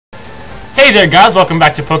Hey there, guys! Welcome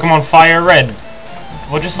back to Pokemon FireRed.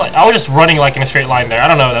 I was just running like in a straight line there. I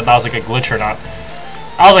don't know if that was like a glitch or not.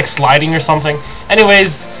 I was like sliding or something.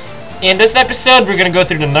 Anyways, in this episode, we're gonna go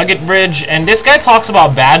through the Nugget Bridge, and this guy talks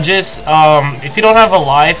about badges. If you don't have a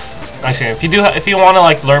life, actually, if you want to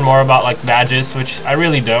like learn more about like badges, which I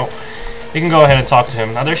really don't, you can go ahead and talk to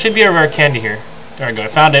him. Now there should be a rare candy here. There we go. I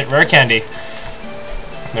found it. Rare candy.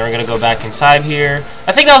 Then we're gonna go back inside here.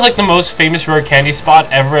 I think that was like the most famous rare candy spot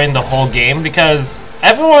ever in the whole game because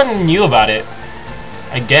everyone knew about it,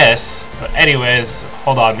 I guess. But anyways,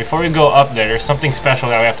 hold on. Before we go up there's something special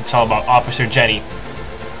that we have to tell about Officer Jenny.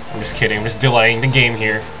 I'm just kidding. I'm just delaying the game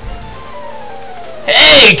here.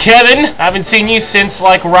 Hey, Kevin! I haven't seen you since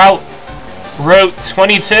like Route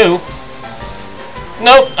 22.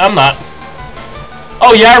 Nope, I'm not.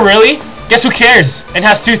 Oh yeah, really? Guess who cares? And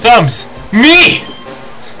has two thumbs? Me!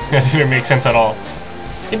 That didn't make sense at all.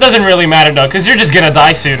 It doesn't really matter though, because you're just gonna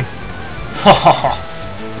die soon.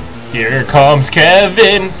 Here comes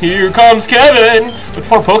Kevin! Here comes Kevin! With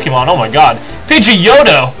 4 Pokemon, oh my god.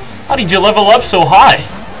 Pidgeotto! How did you level up so high?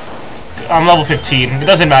 I'm level 15. It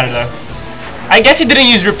doesn't matter though. I guess he didn't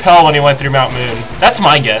use Repel when he went through Mount Moon. That's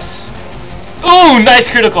my guess. Ooh, nice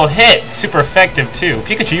critical hit! Super effective too.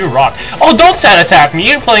 Pikachu, you rock. Oh, don't Sand Attack me!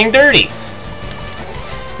 You're playing dirty!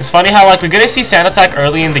 It's funny how like we're gonna see Sand Attack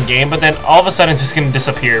early in the game, but then all of a sudden it's just gonna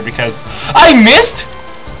disappear because I missed.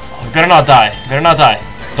 Oh, you better not die. You better not die.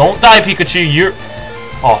 Don't die, Pikachu. You're.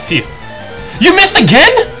 Oh, phew. You missed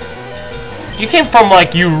again? You came from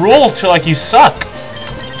like you rule to like you suck.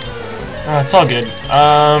 It's all good.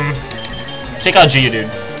 Take out Geodude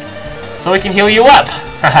so we can heal you up.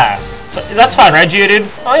 Haha. So, that's fine, right, Geodude?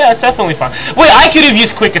 Oh yeah, it's definitely fine. Wait, I could have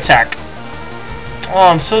used Quick Attack. Oh,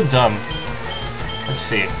 I'm so dumb. Let's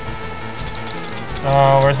see.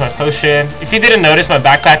 Where's my potion? If you didn't notice, my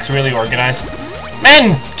backpack's really organized.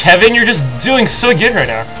 Man, Kevin, you're just doing so good right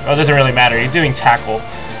now. Oh, it doesn't really matter. You're doing tackle.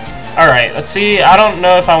 Alright, let's see. I don't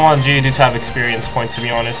know if I want Geodude to have experience points, to be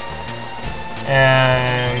honest.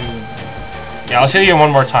 And yeah, I'll show you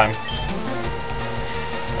one more time.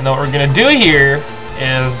 And then what we're gonna do here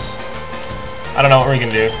is I don't know what we're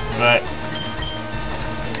gonna do, but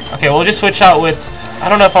okay, we'll just switch out with. I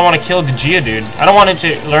don't know if I want to kill the Geodude. I don't want him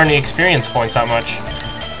to learn the experience points that much.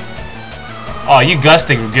 Oh, you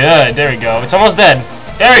gusting. Good. There we go. It's almost dead.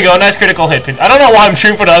 There we go. Nice critical hit. I don't know why I'm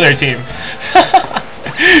cheering for the other team.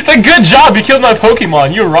 It's a good job. You killed my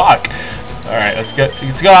Pokemon. You rock. Alright, let's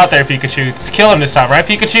go out there, Pikachu. Let's kill him this time, right,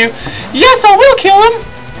 Pikachu? Yes, I will kill him.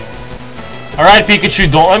 Alright, Pikachu.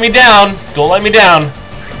 Don't let me down. Don't let me down.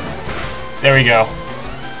 There we go.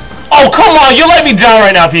 Oh, come on. You let me down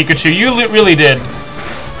right now, Pikachu. You really did.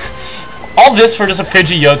 All this for just a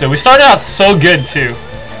Pidgeotto. We started out so good, too.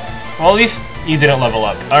 Well, at least you didn't level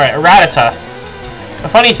up. Alright, Rattata. The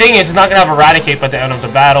funny thing is, it's not going to have Eradicate at the end of the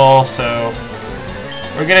battle, so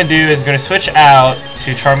what we're going to do is we're going to switch out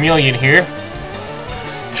to Charmeleon here.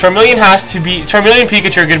 Charmeleon and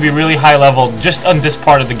Pikachu are going to be really high level just on this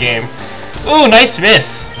part of the game. Ooh, nice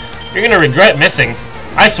miss. You're going to regret missing.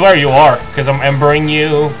 I swear you are, because I'm embering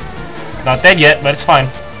you. Not dead yet, but it's fine.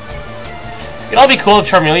 It'd all be cool if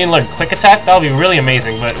Charmeleon learned Quick Attack. That would be really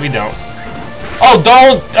amazing, but we don't. Oh,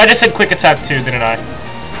 don't! I just said Quick Attack too, didn't I?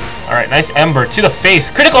 Alright, nice Ember to the face.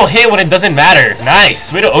 Critical hit when it doesn't matter.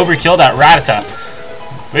 Nice! Way to overkill that Rattata.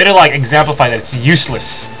 Way to, like, exemplify that it's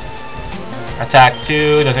useless. Attack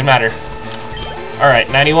 2, doesn't matter. Alright,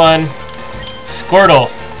 91. Squirtle.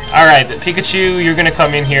 Alright, Pikachu, you're gonna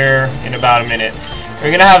come in here in about a minute.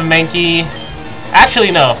 We're gonna have Mankey.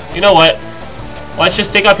 Actually, no. You know what? Let's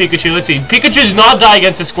just take out Pikachu. Let's see. Pikachu, do not die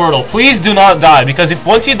against the Squirtle. Please do not die, because if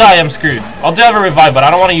once you die, I'm screwed. I'll do have a revive, but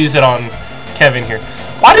I don't want to use it on Kevin here.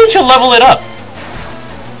 Why didn't you level it up?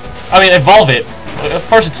 I mean, evolve it. Of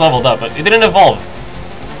course it's leveled up, but it didn't evolve.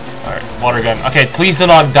 Alright, water gun. Okay, please do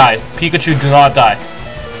not die. Pikachu, do not die.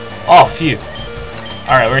 Oh, phew.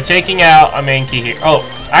 Alright, we're taking out a Mankey here. Oh,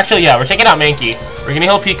 actually, yeah, we're taking out Mankey. We're gonna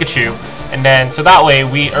heal Pikachu. And then, so that way,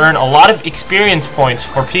 we earn a lot of experience points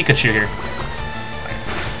for Pikachu here.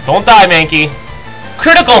 Don't die, Mankey.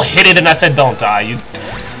 Critical hit it, and I said don't die. You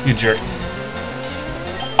jerk.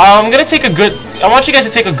 I'm gonna take a good. I want you guys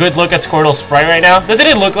to take a good look at Squirtle's sprite right now. Doesn't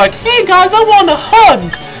it look like, hey guys, I want a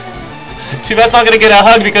hug? See, that's not gonna get a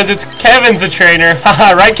hug because it's Kevin's a trainer.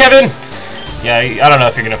 Haha, right, Kevin? Yeah, I don't know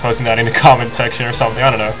if you're gonna post that in the comment section or something. I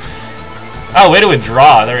don't know. Oh, way to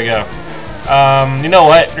withdraw. There we go. You know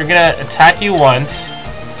what? We're gonna attack you once.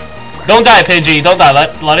 Don't die, Pidgey. Don't die.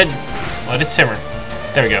 Let it simmer.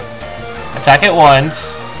 There we go. Attack it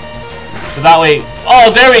once. So that way...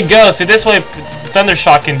 Oh, there we go. So this way, Thunder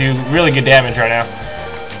Shock can do really good damage right now.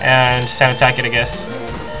 And just Sand Attack it, I guess.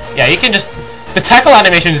 Yeah, you can just... The tackle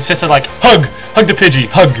animation is just like, hug! Hug the Pidgey,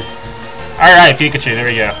 hug! Alright, Pikachu, there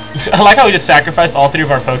we go. I like how we just sacrificed all 3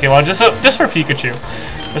 of our Pokemon just for Pikachu.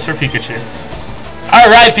 Just for Pikachu.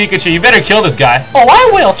 Alright, Pikachu, you better kill this guy. Oh,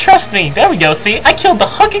 I will, trust me. There we go, see? I killed the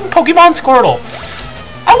hugging Pokemon Squirtle.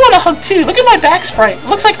 I want a hug too. Look at my back sprite.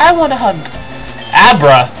 Looks like I want a hug.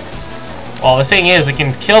 Abra. Well, the thing is, I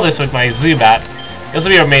can kill this with my Zubat. This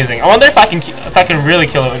will be amazing. I wonder if I can really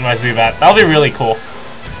kill it with my Zubat. That'll be really cool.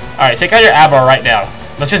 Alright, take out your Abra right now.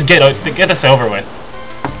 Let's just get this over with.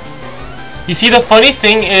 You see, the funny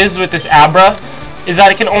thing is with this Abra is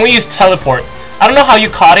that it can only use teleport. I don't know how you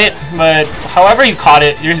caught it, but however you caught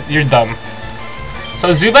it, you're dumb. So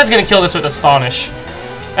Zubat's gonna kill this with Astonish.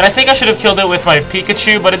 And I think I should have killed it with my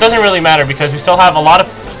Pikachu, but it doesn't really matter because we still have a lot of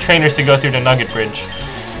trainers to go through the Nugget Bridge.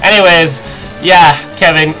 Anyways, yeah,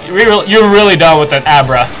 Kevin, you're really done with that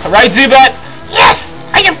Abra. Right, Zubat? Yes!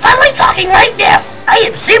 I am finally talking right now! I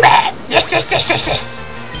am Zubat! Yes, yes, yes, yes, yes!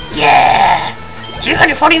 Yeah!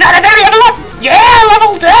 249, I'm very level up! Yeah,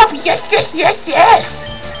 leveled up! Yes, yes, yes, yes!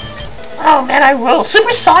 Oh man, I roll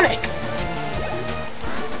Supersonic!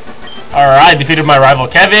 Alright, defeated my rival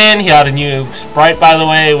Kevin. He had a new sprite, by the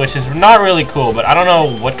way, which is not really cool, but I don't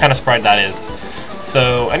know what kind of sprite that is.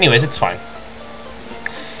 So, anyways, it's fine.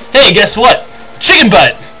 Hey, guess what? Chicken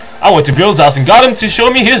Butt! I went to Bill's house and got him to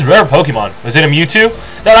show me his rare Pokemon. Was it a Mewtwo?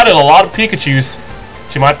 That added a lot of Pikachus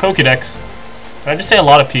to my Pokedex. Did I just say a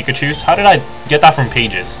lot of Pikachus? How did I get that from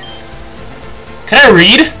pages? Can I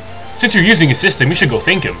read? Since you're using a system, you should go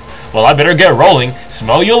thank him. Well, I better get rolling.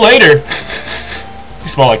 Smell you later. You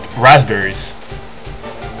smell like raspberries.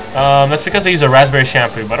 That's because I use a raspberry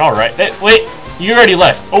shampoo, but alright. Hey, wait, you already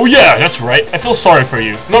left. Oh yeah, that's right. I feel sorry for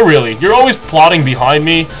you. No, really. You're always plotting behind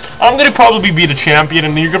me. I'm gonna probably be the champion,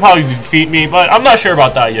 and you're gonna probably defeat me, but I'm not sure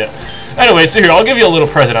about that yet. Anyway, so here, I'll give you a little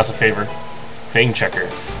present as a favor. Fame checker.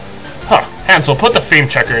 Huh, Hansel, put the fame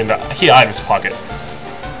checker in the items pocket.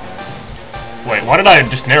 Wait, why did I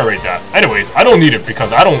just narrate that? Anyways, I don't need it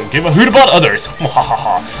because I don't give a hoot about others.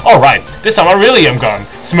 Alright, this time I really am gone.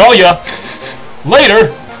 Smell ya!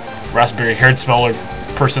 Later! Raspberry haired smeller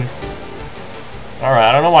person. Alright,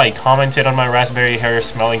 I don't know why he commented on my raspberry hair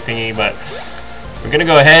smelling thingy, but we're gonna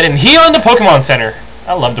go ahead and heal in the Pokemon Center.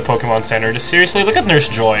 I love the Pokemon Center. Just seriously, look at Nurse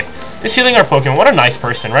Joy. Just healing our Pokemon. What a nice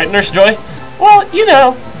person, right, Nurse Joy? Well, you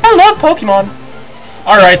know, I love Pokemon.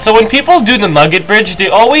 Alright, so when people do the Nugget Bridge, they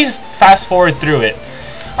always fast forward through it.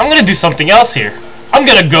 I'm gonna do something else here. I'm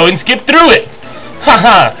gonna go and skip through it.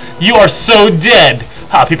 Haha, you are so dead.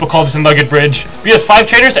 Ha, people call this a Nugget Bridge. We have 5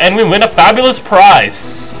 trainers and we win a fabulous prize.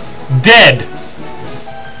 Dead.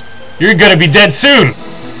 You're gonna be dead soon.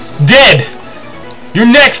 Dead. You're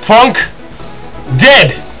next, punk.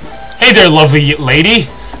 Dead. Hey there, lovely lady.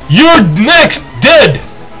 You're next. Dead.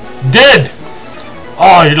 Dead.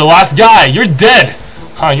 Oh, you're the last guy. You're dead.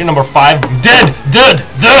 Huh, you're number 5. Dead. Dead.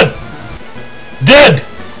 Dead. Dead.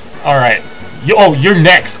 Alright. Oh, you're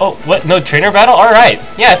next. Oh, what? No trainer battle? Alright.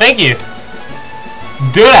 Yeah, thank you.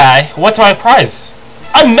 Did I? What's my prize?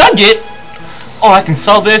 A nugget? Oh, I can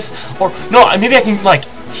sell this. Or, no, maybe I can, like,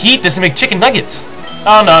 heat this and make chicken nuggets.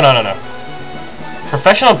 Oh, no.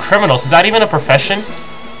 Professional criminals. Is that even a profession?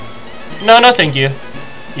 No, thank you.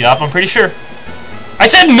 Yup, I'm pretty sure. I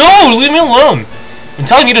said no! Leave me alone! I'm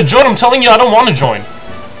telling you to join, I'm telling you I don't want to join.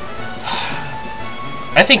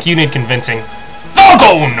 I think you need convincing.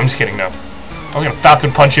 Falcon! I'm just kidding, no. I was gonna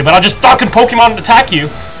Falcon punch you, but I'll just Falcon Pokemon attack you,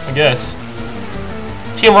 I guess.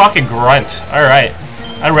 Team Rocket Grunt. Alright.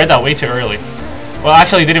 I read that way too early. Well,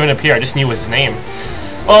 actually, it didn't even appear, I just knew his name.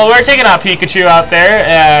 Well, we're taking out Pikachu out there,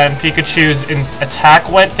 and Pikachu's attack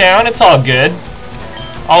went down. It's all good.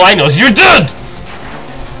 All I know is you're dead!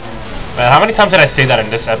 Man, how many times did I say that in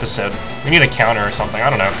this episode? We need a counter or something. I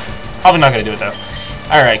don't know. Probably not gonna do it though.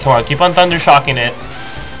 Alright, come on. Keep on Thunder Shocking it.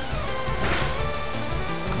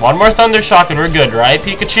 One more Thunder Shock and we're good, right,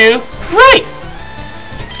 Pikachu? Right!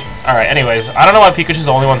 Alright, anyways. I don't know why Pikachu's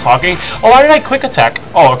the only one talking. Oh, why did I quick attack?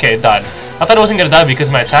 Oh, okay, it died. I thought it wasn't gonna die because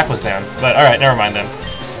my attack was down. But alright, never mind then.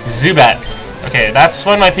 Zubat. Okay, that's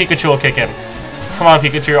when my Pikachu will kick in. Come on,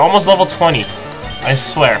 Pikachu. You're almost level 20. I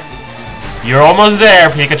swear. You're almost there,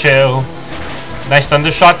 Pikachu. Nice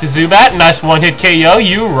Thunder Shock to Zubat. Nice one-hit KO.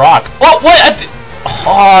 You rock. Oh, what?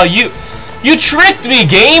 Oh, you tricked me,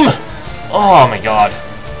 game. Oh my god.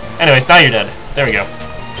 Anyways, now you're dead. There we go.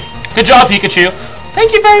 Good job, Pikachu.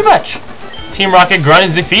 Thank you very much. Team Rocket Grunt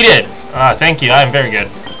is defeated. Ah, thank you. I am very good.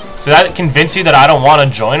 So that convinced you that I don't want to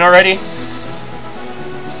join already?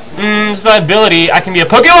 It's my ability. I can be a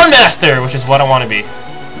Pokemon Master, which is what I want to be.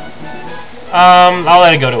 I'll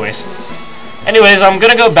let it go to waste. Anyways, I'm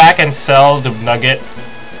gonna go back and sell the Nugget.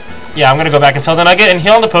 Yeah, I'm gonna go back and tell the Nugget and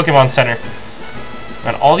heal in the Pokemon Center.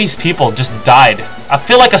 And all these people just died. I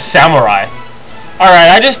feel like a samurai. Alright,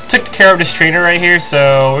 I just took care of this trainer right here,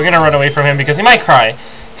 so we're gonna run away from him because he might cry.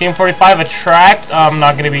 TM45 Attract, I'm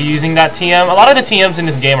not gonna be using that TM. A lot of the TMs in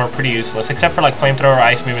this game are pretty useless, except for like Flamethrower,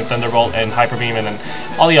 Ice Beam, and Thunderbolt, and Hyper Beam, and then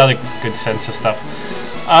all the other good sense of stuff.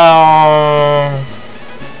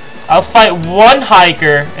 I'll fight one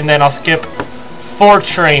hiker, and then I'll skip 4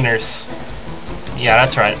 trainers. Yeah,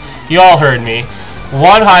 that's right. You all heard me.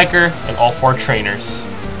 1 hiker and all 4 trainers.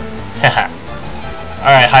 Haha.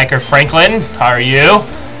 Alright, hiker Franklin, how are you?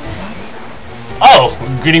 Oh,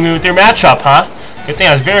 greeting me with your matchup, huh? Good thing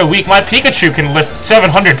I was very weak. My Pikachu can lift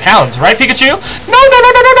 700 pounds, right, Pikachu? No,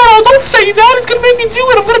 don't say that. It's gonna make me do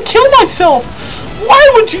it. I'm gonna kill myself.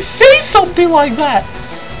 Why would you say something like that?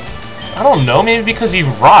 I don't know, maybe because you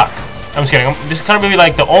rock. I'm just kidding. This is gonna be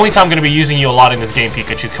like the only time I'm gonna be using you a lot in this game,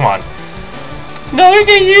 Pikachu. Come on. No, you're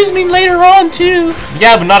gonna use me later on, too.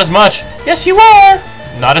 Yeah, but not as much. Yes, you are.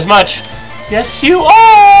 Not as much. Yes, you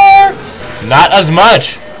are. Not as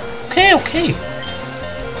much. Okay.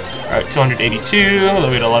 Alright, 282. A little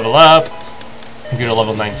bit of level up. Go to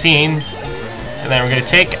level 19. And then we're gonna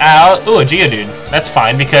take out... Ooh, a Geodude. That's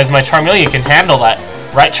fine, because my Charmeleon can handle that.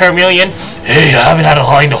 Right, Charmeleon? Hey, I haven't had a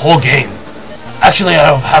line the whole game. Actually,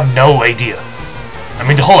 I have no idea. I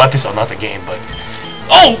mean, the whole episode, not the game, but...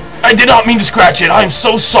 Oh! I did not mean to scratch it. I'm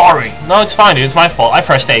so sorry. No, it's fine, dude. It's my fault. I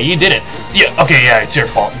pressed A. You did it. Yeah, okay, yeah, it's your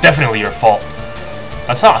fault. Definitely your fault.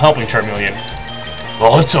 That's not helping, Charmeleon.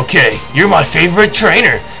 Well, it's okay. You're my favorite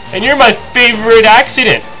trainer. And you're my favorite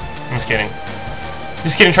accident. I'm just kidding.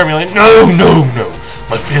 Just kidding, Charmeleon. No.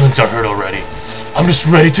 My feelings are hurt already. I'm just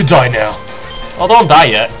ready to die now. Well, don't die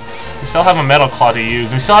yet. We still have a Metal Claw to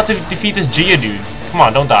use. We still have to defeat this Geodude. Come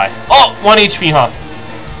on, don't die. Oh, 1 HP, huh?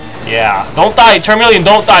 Yeah. Don't die. Charmeleon,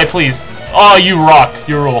 don't die, please. Oh, you rock.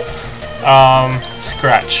 You rule.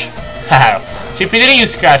 Scratch. Haha. See, if we didn't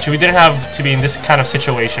use Scratch, we didn't have to be in this kind of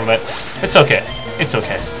situation, but it's okay. It's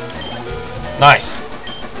okay. Nice.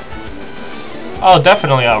 Oh,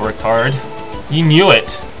 definitely I worked hard. You knew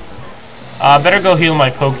it. Better go heal my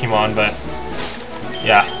Pokemon, but...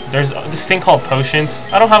 Yeah, there's this thing called potions.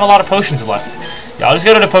 I don't have a lot of potions left. Yeah, I'll just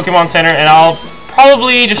go to the Pokemon Center, and I'll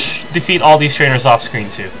probably just defeat all these trainers off screen,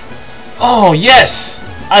 too. Oh, yes!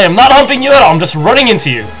 I am not humping you at all, I'm just running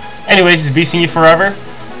into you. Anyways, it's BeastingYouForever.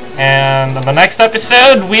 And on the next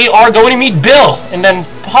episode, we are going to meet Bill, and then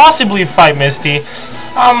possibly fight Misty.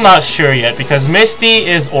 I'm not sure yet, because Misty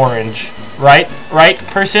is orange. Right,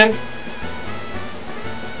 person?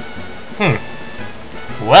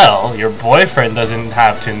 Well, your boyfriend doesn't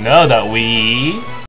have to know that we...